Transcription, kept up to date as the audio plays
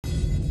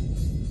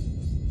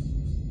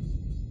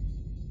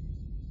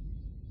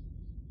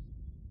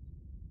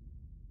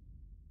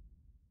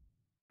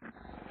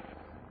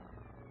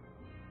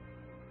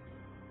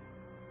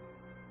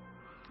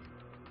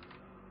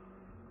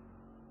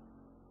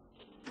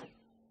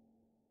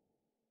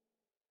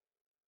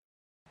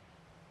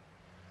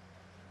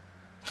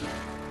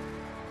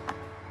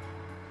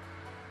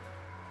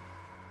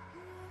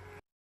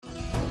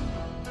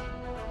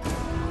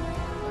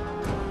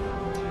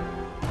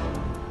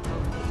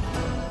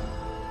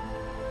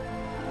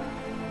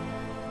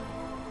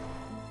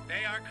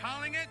They are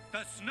calling it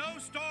the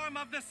snowstorm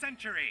of the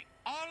century.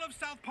 All of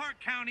South Park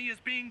County is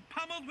being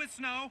pummeled with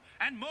snow,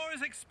 and more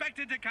is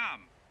expected to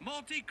come.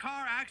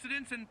 Multi-car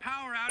accidents and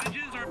power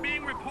outages are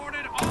being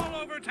reported all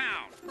over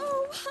town.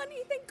 Oh,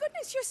 honey, thank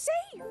goodness you're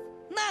safe.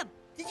 Mom,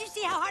 did you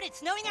see how hard it's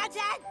snowing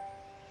outside?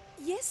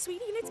 Yes,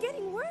 sweetie, and it's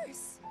getting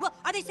worse. Well,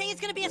 are they saying it's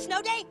gonna be a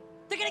snow day?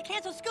 They're gonna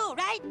cancel school,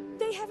 right?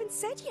 They haven't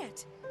said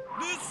yet.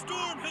 This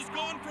storm has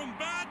gone from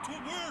bad to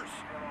worse.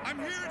 I'm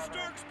here at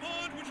Stark's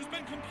Pond, which has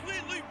been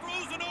completely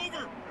frozen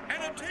over,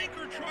 and a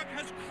tanker truck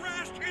has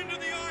crashed into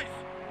the ice.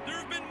 There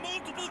have been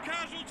multiple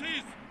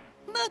casualties.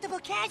 Multiple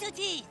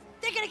casualties!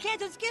 They're gonna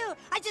cancel school!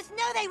 I just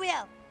know they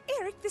will!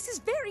 Eric, this is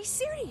very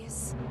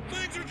serious.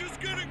 Things are just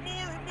getting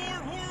more and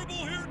more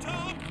horrible here,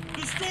 Tom.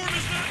 The storm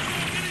is not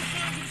showing any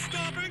signs of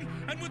stopping,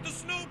 and with the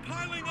snow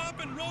piling up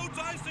and roads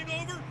icing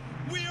over,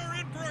 we are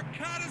in for a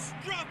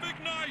catastrophic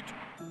night.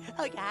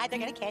 Oh God, they're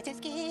gonna cancel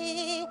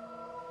school!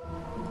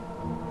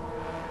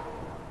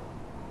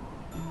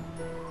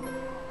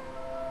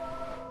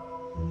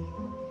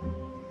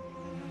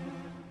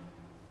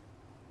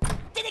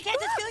 Did they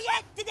cancel school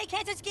yet? Did they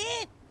cancel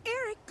school?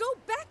 Eric, go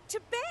back to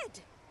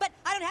bed. But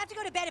I don't have to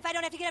go to bed if I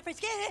don't have to get up for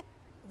school.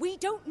 We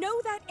don't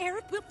know that,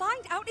 Eric. We'll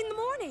find out in the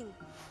morning.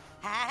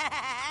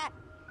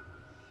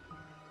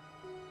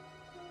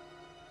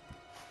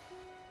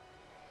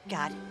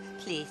 God,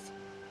 please,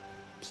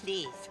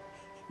 please,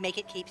 make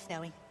it keep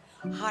snowing.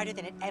 Harder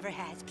than it ever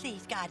has.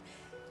 Please, God,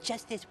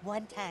 just this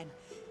one time,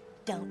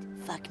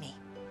 don't fuck me.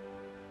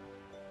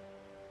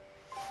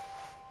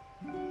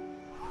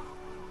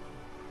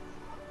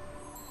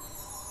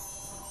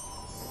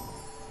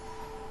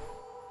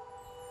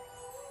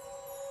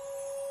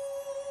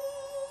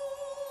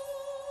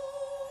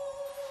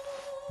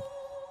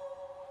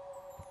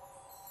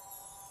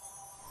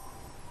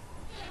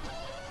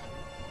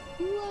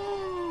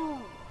 Whoa!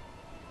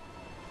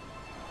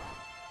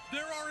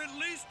 There are at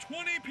least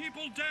 20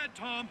 people dead,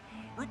 Tom.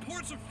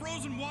 Reports of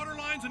frozen water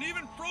lines and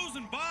even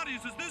frozen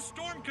bodies as this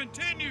storm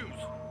continues.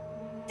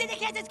 Did they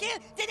cancel school?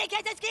 Did they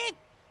cancel school?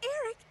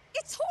 Eric,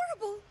 it's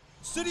horrible.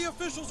 City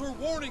officials are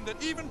warning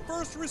that even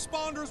first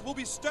responders will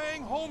be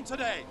staying home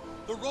today.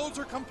 The roads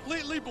are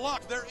completely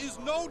blocked. There is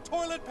no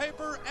toilet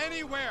paper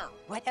anywhere.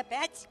 What a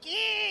bad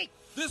ski!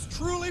 This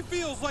truly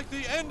feels like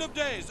the end of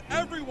days.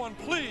 Everyone,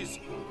 please,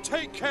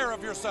 take care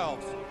of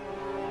yourselves.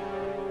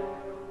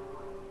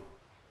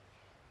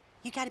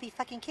 You gotta be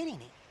fucking kidding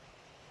me.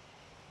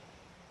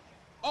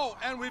 Oh,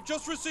 and we've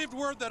just received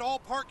word that all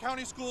Park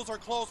County schools are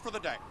closed for the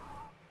day.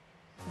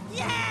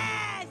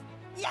 Yes!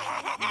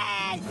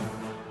 Yes!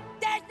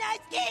 There's no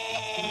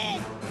ski!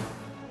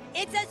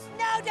 It's a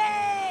snow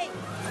day!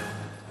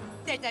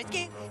 There's no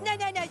ski! No,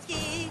 no, no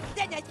ski!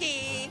 There's no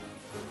ski!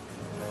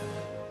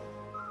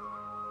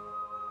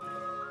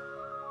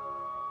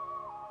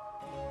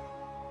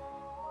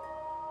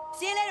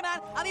 See you later, Mom.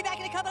 I'll be back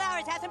in a couple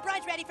hours. Have some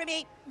brunch ready for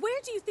me. Where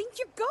do you think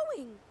you're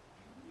going?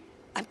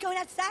 I'm going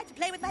outside to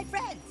play with my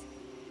friends.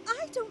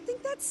 I don't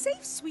think that's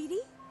safe,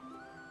 sweetie.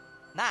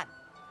 Mom,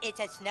 it's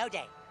a snow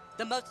day.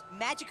 The most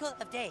magical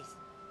of days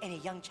in a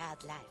young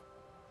child's life.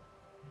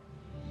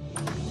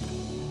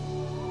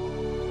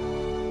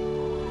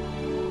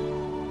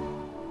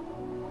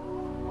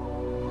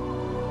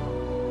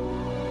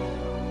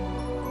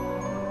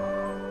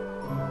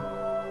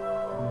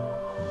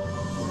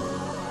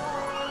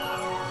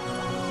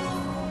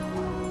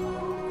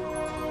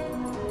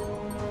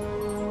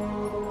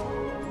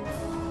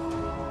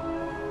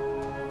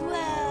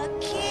 Whoa,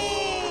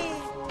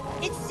 kids!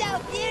 It's so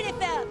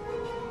beautiful!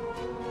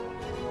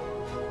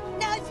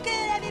 No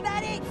school,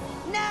 everybody!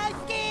 No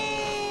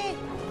ski!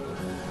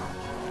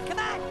 Come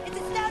on, it's a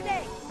snow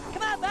day!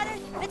 Come on,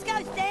 Butters, let's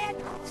go, Stan!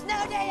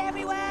 Snow day,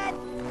 everyone!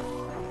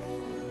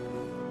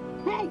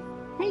 Hey!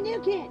 Hey,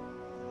 new kid!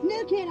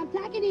 New kid, I'm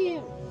talking to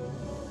you!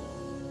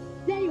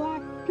 There you are!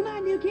 Come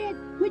on, new kid!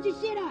 Put your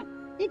shit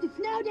on! It's a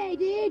snow day,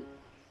 dude!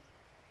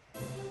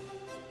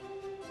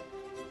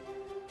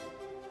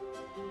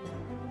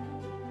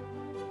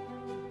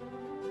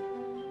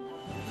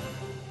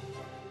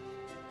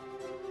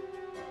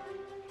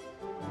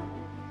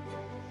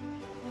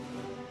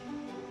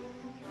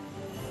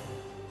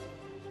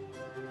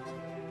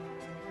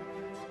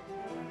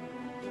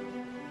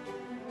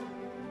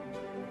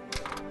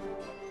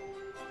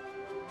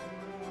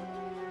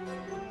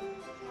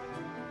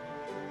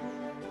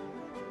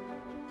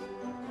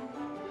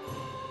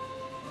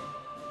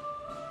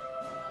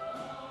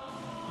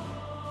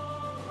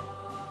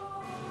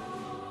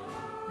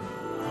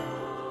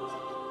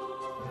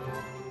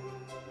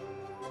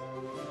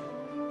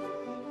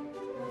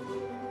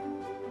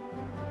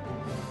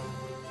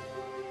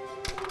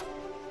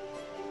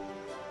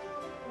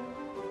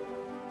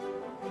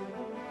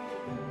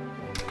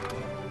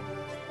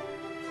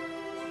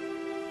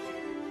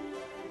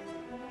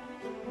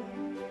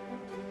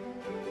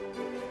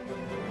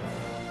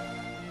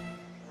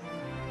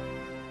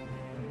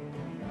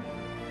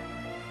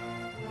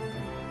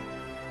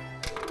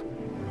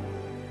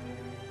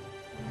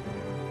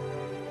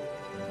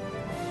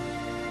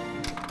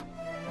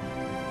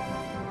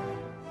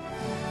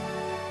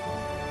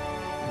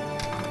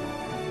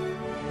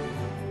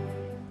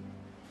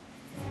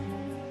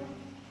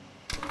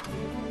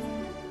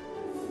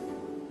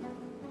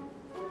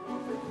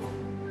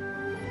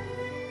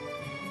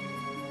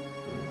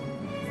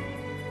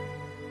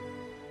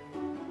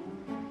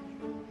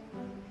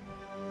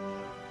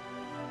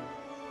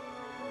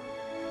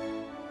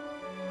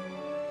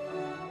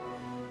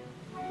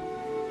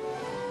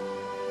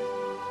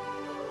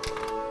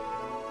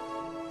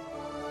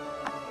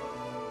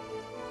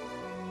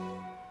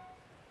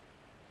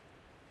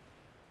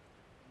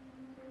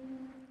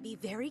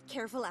 Be very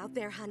careful out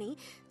there, honey.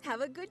 Have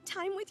a good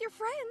time with your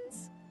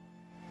friends.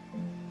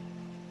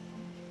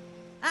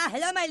 Ah,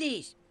 hello, my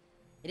liege.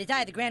 It is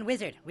I, the Grand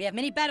Wizard. We have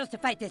many battles to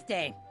fight this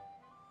day.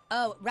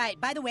 Oh,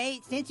 right. By the way,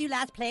 since you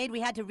last played,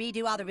 we had to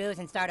redo all the rules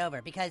and start over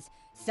because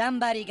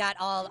somebody got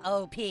all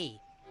OP.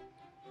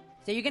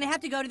 So you're gonna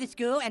have to go to the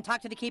school and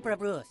talk to the Keeper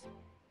of Rules.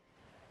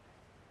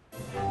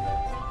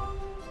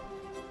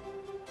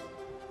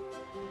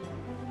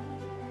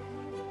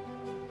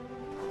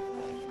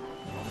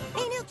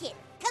 Hey, new kid,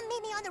 come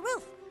meet me on the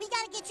roof. We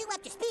gotta get you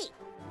up to speed.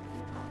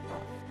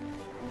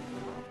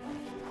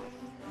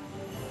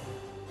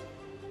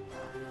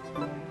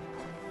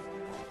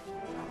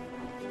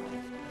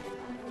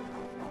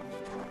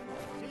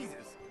 Jesus,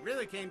 it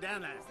really came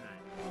down last night.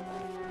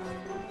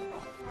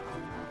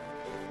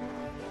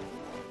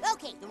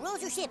 Okay, the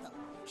rules are simple.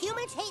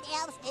 Humans hate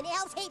elves, and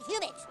elves hate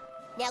humans.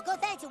 Now go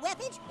find some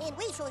weapons and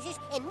resources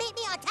and meet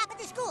me on top of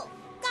the school.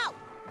 Go!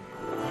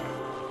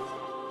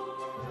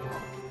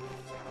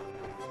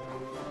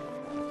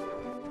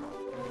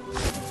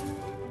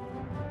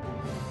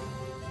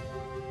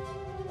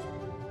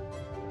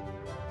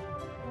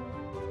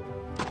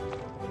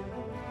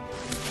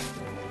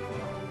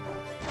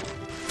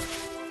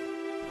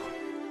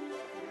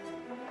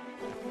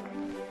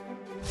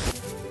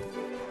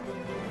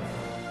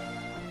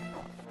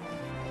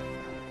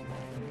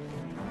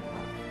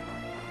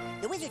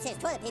 The wizard says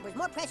toilet paper is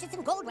more precious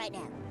than gold right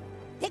now.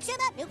 Pick some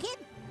up, new kid.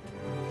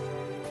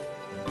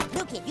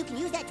 New kid, you can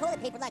use that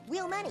toilet paper like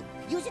real money.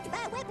 Use it to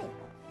buy a weapon.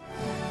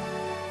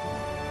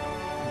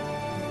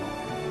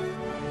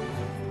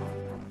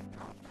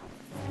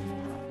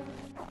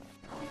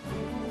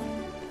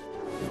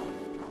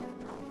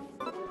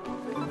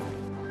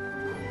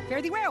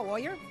 Fare thee well,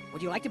 warrior.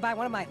 Would you like to buy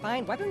one of my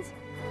fine weapons?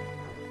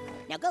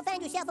 Now go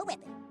find yourself a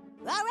weapon.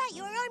 All right,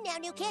 you're armed now,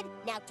 new kid.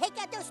 Now take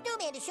out those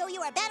snowmen to show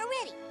you are battle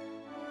ready.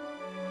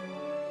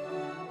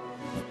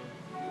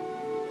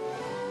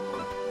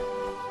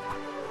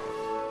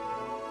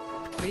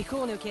 Pretty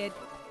cool, new kid.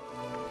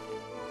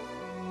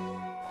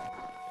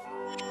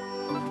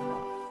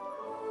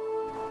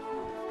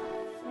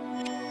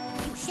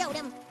 You showed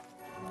him.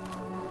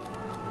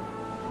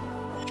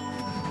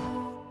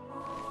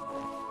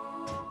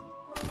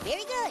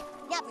 Very good.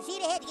 Now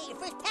proceed ahead to get your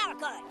first power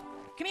card.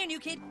 Come here, new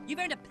kid. You've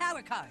earned a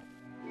power card.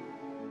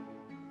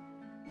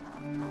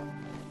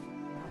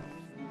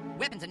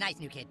 Weapons are nice,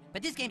 new kid,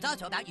 but this game's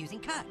also about using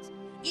cards.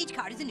 Each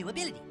card is a new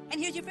ability,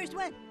 and here's your first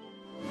one.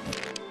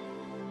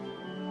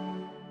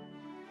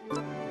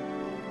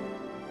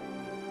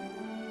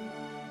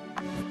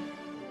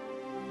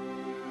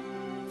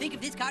 Think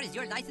of this card as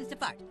your license to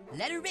fart.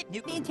 Let her rip,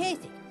 new.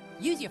 Fantastic.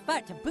 Use your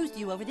fart to boost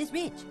you over this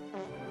ridge.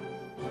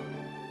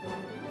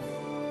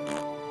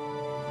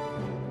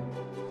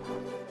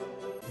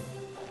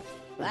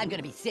 Well, I'm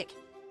gonna be sick.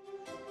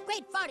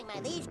 Great farting, my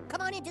liege.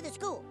 Come on into the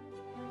school.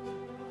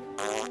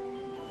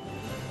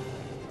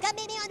 Come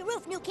meet me on the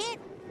roof, new kid.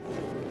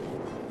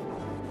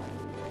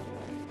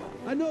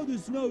 I know the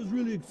snow is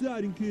really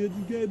exciting, kids,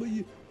 okay, but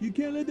you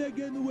can't let that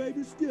get in the way of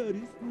your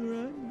studies, all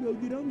right? Go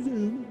get on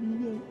Zoom.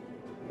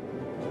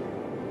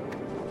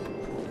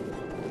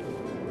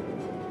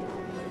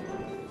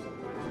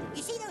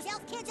 You see those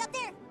elf kids up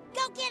there?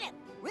 Go get them.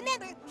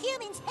 Remember,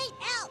 humans hate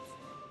elves.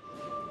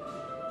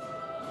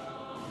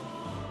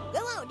 Go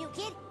on, new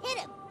kid. Hit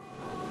him.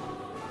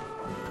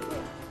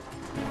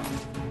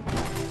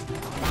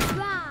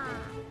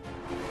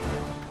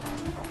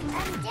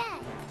 I'm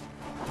dead.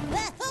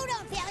 Well, hold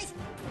on, fellas.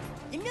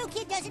 The new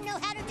kid doesn't know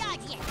how to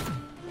dodge yet.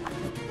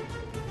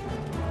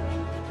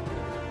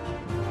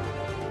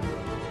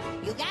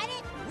 You got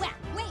it? Well,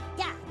 great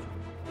dodge.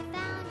 I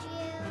found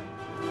you.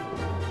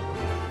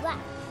 What?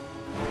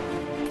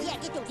 Yeah,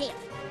 get those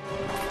elves.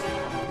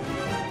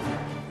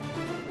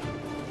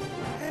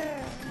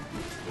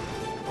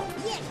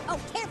 Yes. Oh,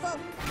 careful.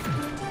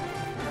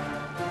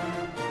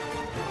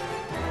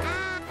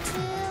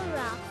 Too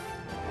rough.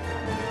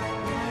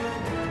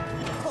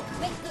 Oh,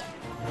 great hit.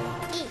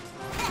 Eat.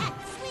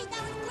 Sweet,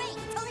 that was great.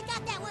 You totally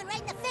got that one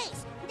right in the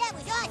face. That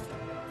was awesome.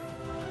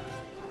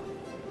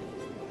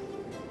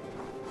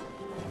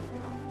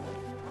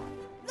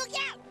 Look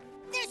out!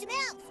 There's some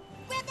elves.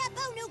 Grab that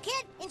bow, new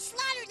kid, and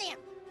slaughter them.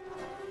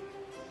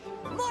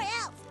 More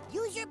elves.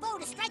 Use your bow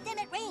to strike them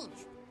at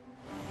range.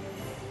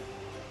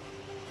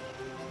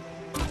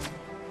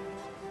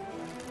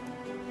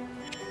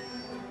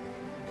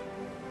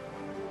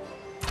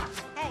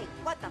 Hey,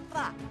 what the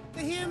fuck?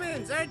 The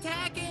humans are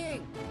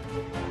attacking!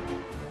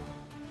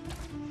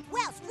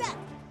 Well struck.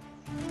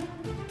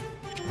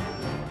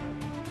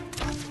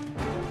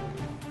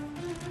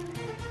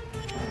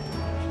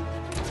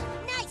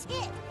 Nice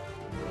hit.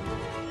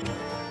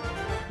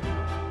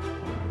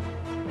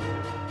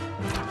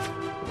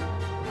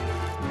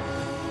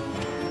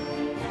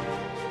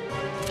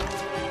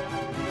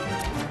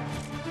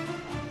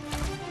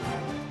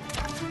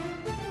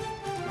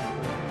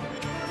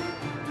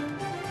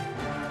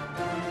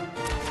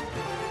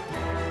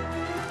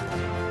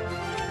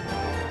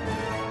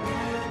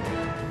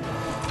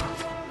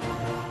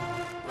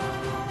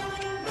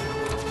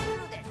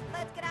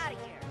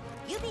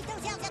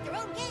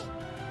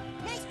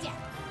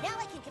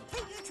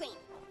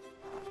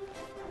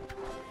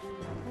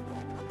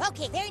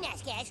 Okay, very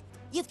nice, guys.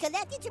 You've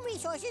collected some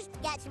resources,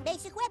 got some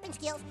basic weapon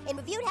skills, and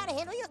reviewed how to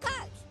handle your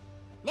cards.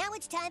 Now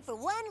it's time for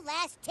one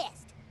last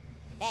test.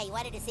 Hey, you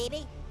wanted to see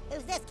me?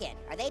 Who's this kid?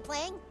 Are they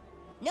playing?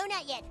 No,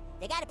 not yet.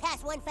 They gotta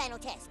pass one final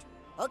test.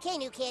 Okay,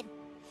 new kid.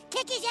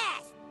 Kick his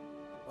ass!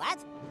 What?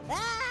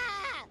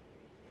 Ah!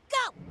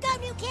 Go! Go,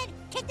 new kid!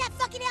 Kick that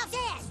fucking elf's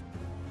ass!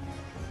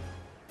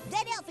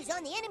 That elf is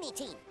on the enemy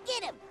team.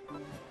 Get him!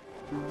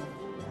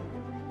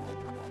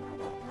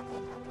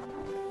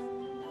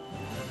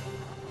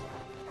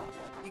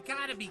 You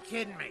gotta be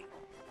kidding me.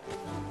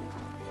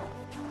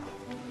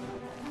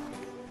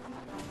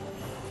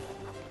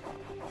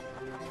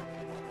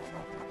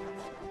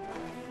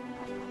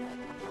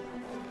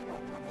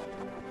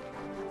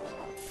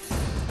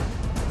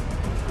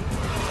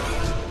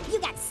 You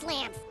got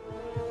slammed.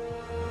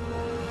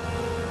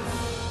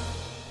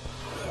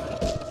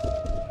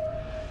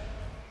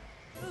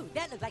 Ooh,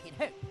 that looked like it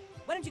hurt.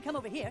 Why don't you come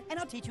over here and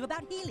I'll teach you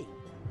about healing?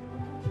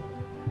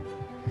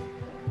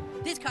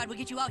 This card will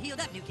get you all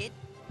healed up, new kid.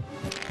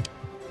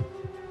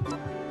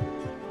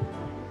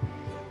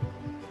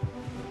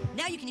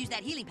 Now you can use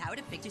that healing power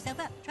to fix yourself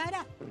up. Try it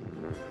out.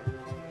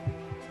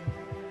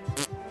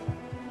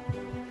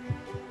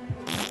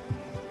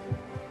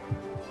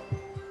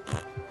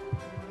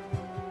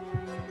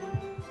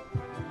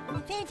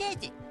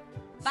 Fantastic!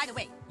 By the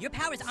way, your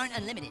powers aren't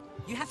unlimited.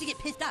 You have to get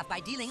pissed off by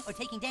dealing or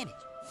taking damage.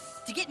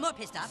 To get more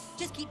pissed off,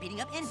 just keep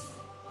beating up enemies.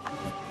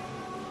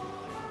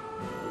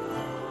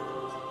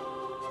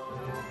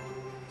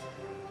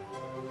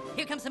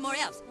 Here comes some more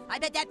elves. I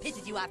bet that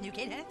pisses you off, new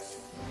kid, huh?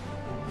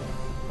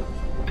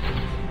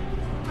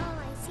 Oh,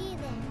 I see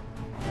them.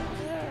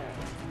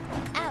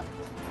 Out.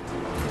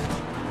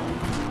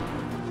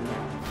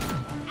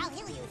 I'll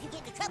heal you if you get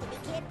into trouble,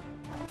 new kid.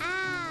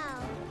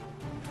 Ow.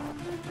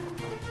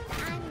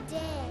 I'm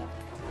dead.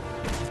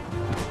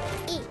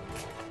 Eek.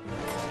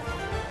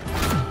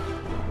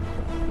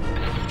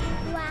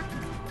 Whack.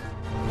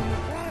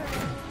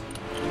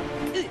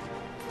 Ugh.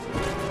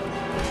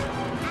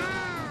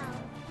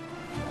 Ow.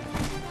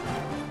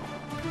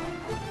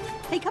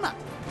 Hey, come on.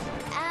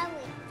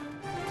 Owie.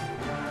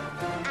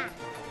 Ah.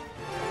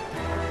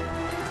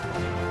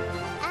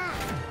 Ah.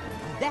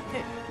 That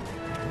hurt.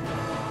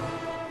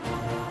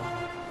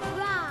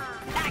 Raw.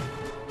 Ah.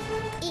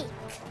 Eek.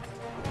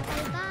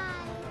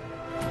 Bye-bye.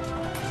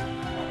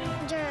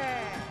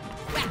 Durr.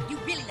 Wow, you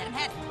really let him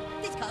have it.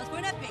 This calls for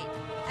an upgrade.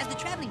 As the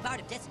traveling bard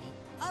of destiny,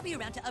 I'll be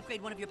around to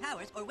upgrade one of your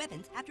powers or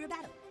weapons after a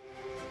battle.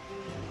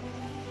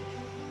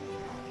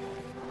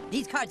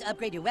 These cards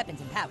upgrade your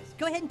weapons and powers.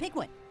 Go ahead and pick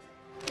one.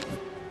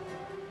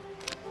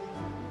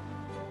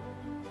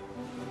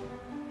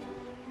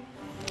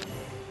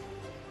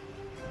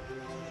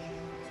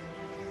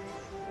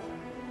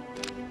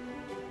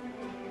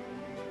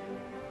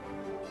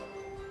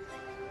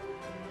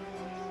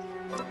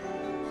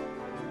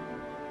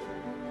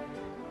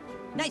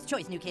 Nice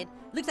choice, new kid.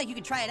 Looks like you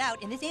can try it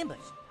out in this ambush.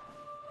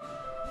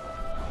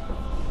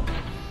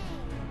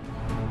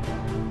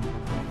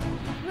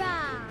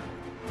 Raw.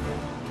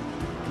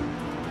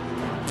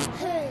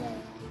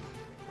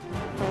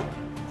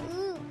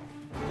 Ooh.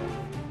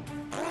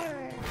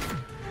 Grr.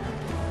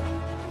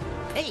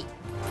 Hey,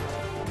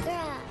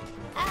 Grr.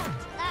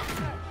 Ouch, that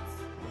hurts.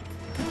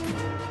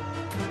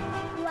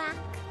 Whack.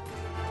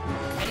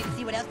 ready to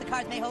see what else the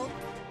cards may hold?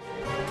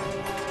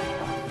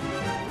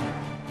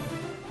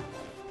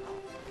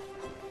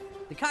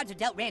 The cards are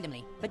dealt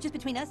randomly, but just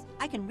between us,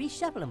 I can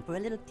reshuffle them for a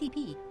little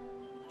TP.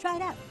 Try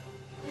it out.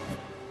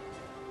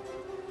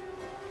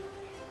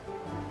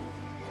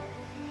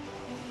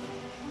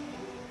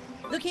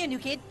 Look here, new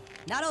kid.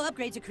 Not all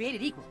upgrades are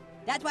created equal.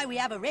 That's why we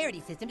have a rarity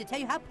system to tell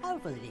you how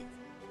powerful it is.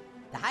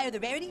 The higher the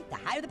rarity, the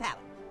higher the power.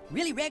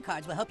 Really rare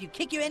cards will help you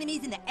kick your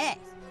enemies in the ass.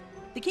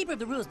 The keeper of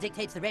the rules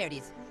dictates the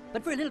rarities,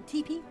 but for a little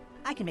TP,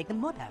 I can make them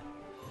more powerful.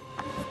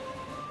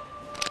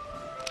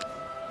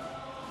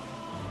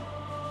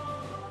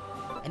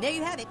 And there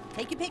you have it.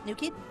 Take your pick, new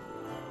kid.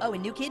 Oh,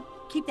 and new kid,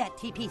 keep that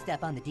TP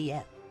stuff on the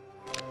DL.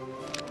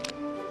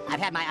 I've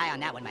had my eye on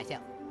that one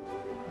myself.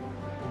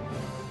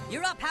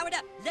 You're all powered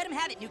up. Let him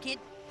have it, new kid.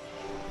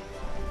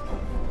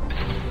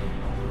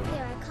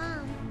 Here I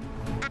come.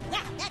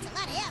 Wow, that's a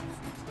lot of elves.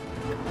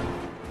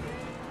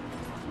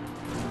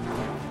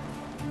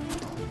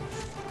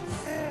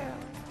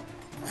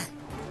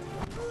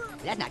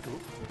 That's not cool.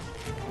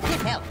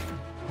 This helps.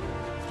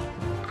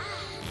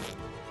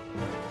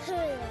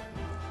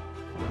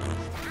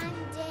 I'm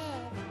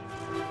dead.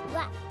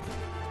 What?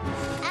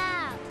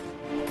 Ow.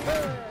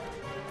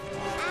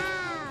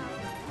 Ow.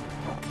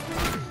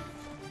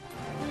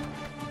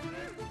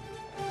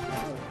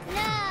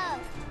 No.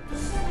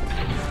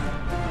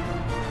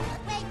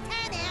 Wait,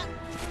 time out.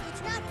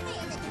 It's not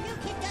fair that the new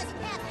kid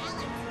doesn't have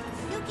allies.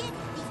 New kid,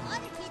 these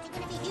other kids are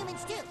gonna be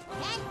humans too,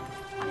 okay?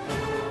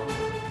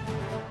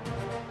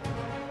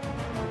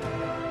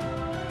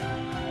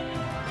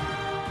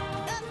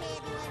 Okay,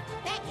 everyone,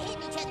 back to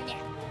hitting each other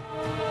now.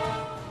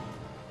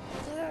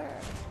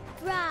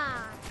 Raw.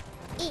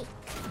 Eek.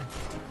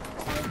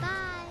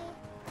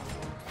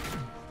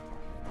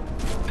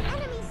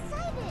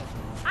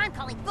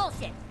 calling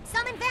bullshit.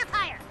 Summon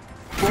vampire!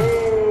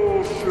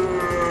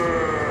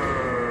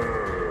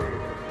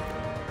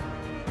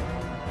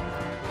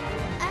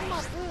 I'm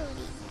not rude.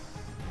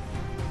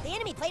 The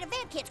enemy played a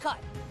Vamp Kids card.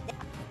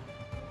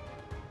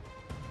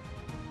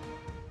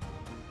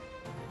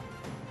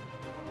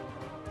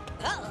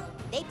 Uh-oh,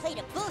 they played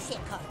a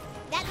bullshit card.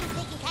 That means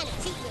they can kind of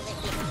cheat with it.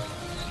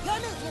 Your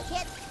move, new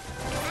kid.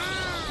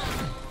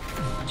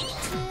 Ah,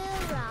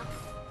 too rough.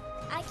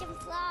 I can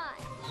fly.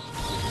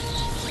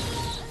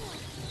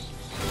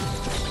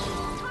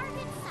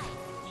 Target sight.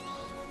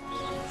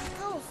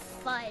 Oh,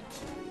 fudge.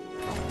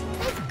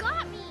 They've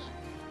got me.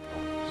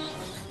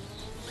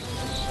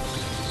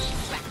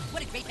 Crap,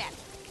 what a great battle.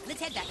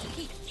 Let's head back to the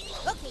keep.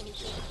 Okay, new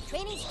kid.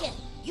 Training's good.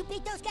 You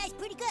beat those guys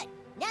pretty good.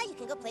 Now you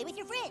can go play with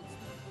your friends.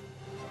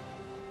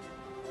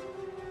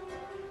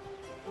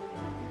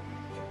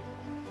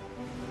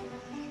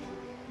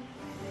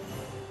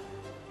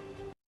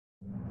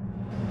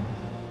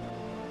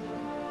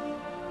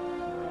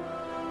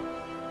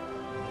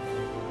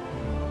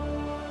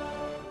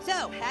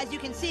 So, as you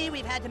can see,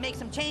 we've had to make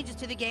some changes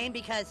to the game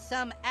because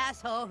some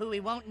asshole who we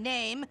won't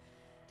name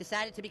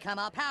decided to become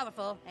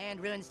all-powerful and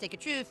ruin Stick of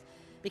Truth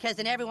because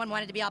then everyone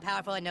wanted to be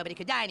all-powerful and nobody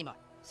could die anymore.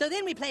 So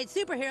then we played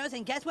superheroes,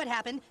 and guess what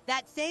happened?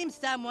 That same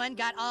someone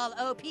got all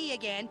OP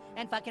again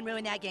and fucking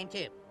ruined that game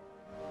too.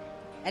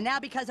 And now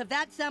because of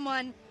that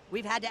someone,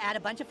 we've had to add a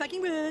bunch of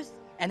fucking rules.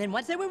 And then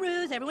once there were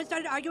rules, everyone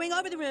started arguing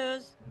over the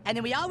rules. And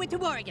then we all went to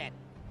war again.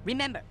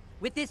 Remember,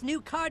 with this new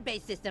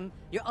card-based system,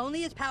 you're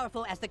only as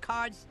powerful as the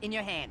cards in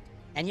your hand.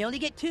 And you only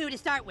get 2 to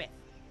start with.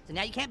 So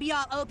now you can't be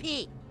all OP.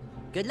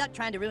 Good luck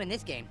trying to ruin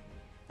this game.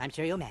 I'm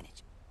sure you'll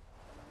manage.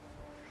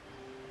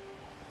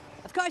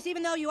 Of course,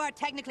 even though you are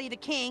technically the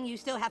king, you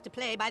still have to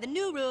play by the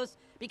new rules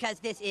because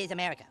this is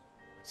America.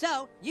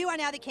 So, you are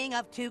now the king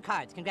of 2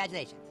 cards.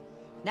 Congratulations.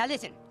 Now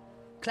listen,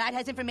 Clyde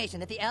has information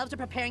that the elves are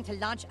preparing to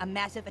launch a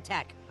massive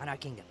attack on our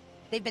kingdom.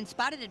 They've been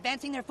spotted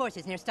advancing their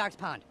forces near Stark's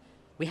Pond.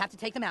 We have to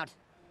take them out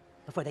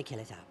before they kill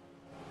us out.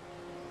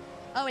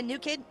 Oh, and new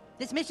kid,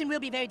 this mission will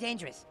be very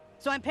dangerous.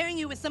 So I'm pairing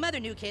you with some other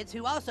new kids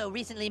who also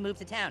recently moved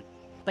to town.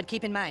 But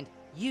keep in mind,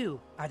 you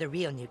are the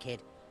real new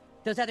kid.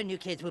 Those other new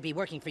kids will be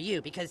working for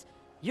you because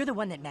you're the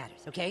one that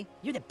matters, okay?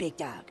 You're the big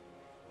dog.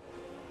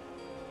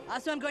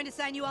 Also, I'm going to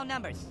assign you all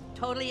numbers.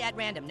 Totally at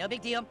random, no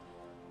big deal.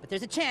 But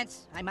there's a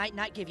chance I might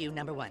not give you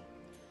number 1.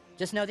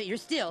 Just know that you're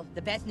still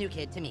the best new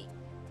kid to me.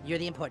 You're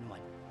the important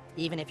one,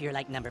 even if you're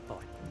like number 4.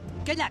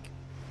 Good luck!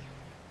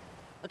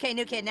 Okay,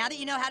 new kid, now that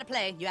you know how to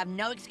play, you have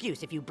no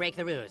excuse if you break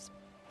the rules.